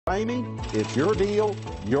Ramey, it's your deal,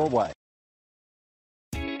 your way.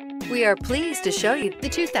 We are pleased to show you the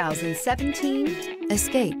 2017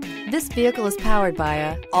 Escape. This vehicle is powered by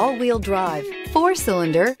a all-wheel drive,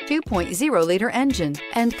 4-cylinder, 2.0-liter engine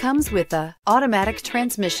and comes with a automatic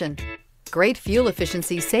transmission. Great fuel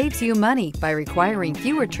efficiency saves you money by requiring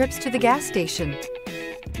fewer trips to the gas station.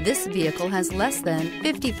 This vehicle has less than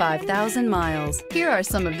 55,000 miles. Here are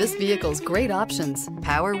some of this vehicle's great options: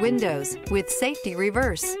 power windows with safety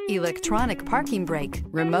reverse, electronic parking brake,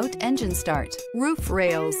 remote engine start, roof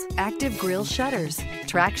rails, active grille shutters,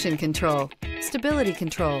 traction control, stability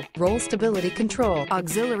control, roll stability control,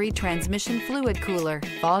 auxiliary transmission fluid cooler,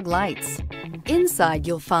 fog lights. Inside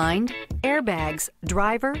you'll find airbags,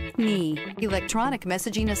 driver, knee, electronic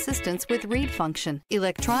messaging assistance with read function,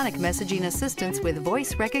 electronic messaging assistance with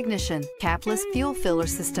voice recognition, capless fuel filler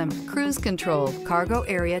system, cruise control, cargo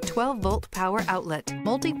area 12-volt power outlet,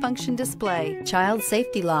 multifunction display, child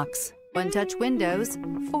safety locks, one-touch windows,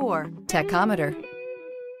 4, tachometer.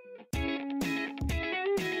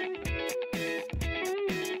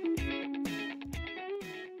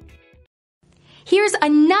 Here's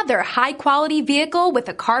another high-quality vehicle with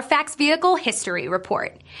a Carfax Vehicle History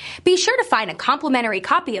Report. Be sure to find a complimentary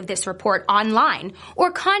copy of this report online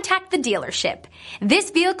or contact the dealership.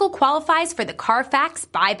 This vehicle qualifies for the Carfax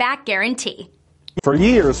Buyback Guarantee. For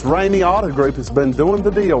years, Ramey Auto Group has been doing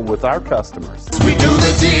the deal with our customers. We do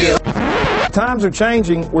the deal. Times are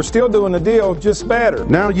changing. We're still doing the deal, just better.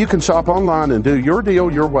 Now you can shop online and do your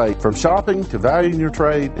deal your way, from shopping to valuing your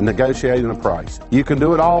trade and negotiating a price. You can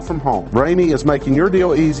do it all from home. Ramey is making your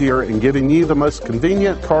deal easier and giving you the most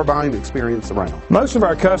convenient car buying experience around. Most of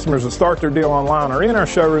our customers that start their deal online are in our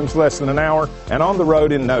showrooms less than an hour and on the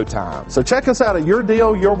road in no time. So check us out at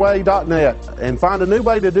yourdealyourway.net and find a new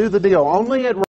way to do the deal only at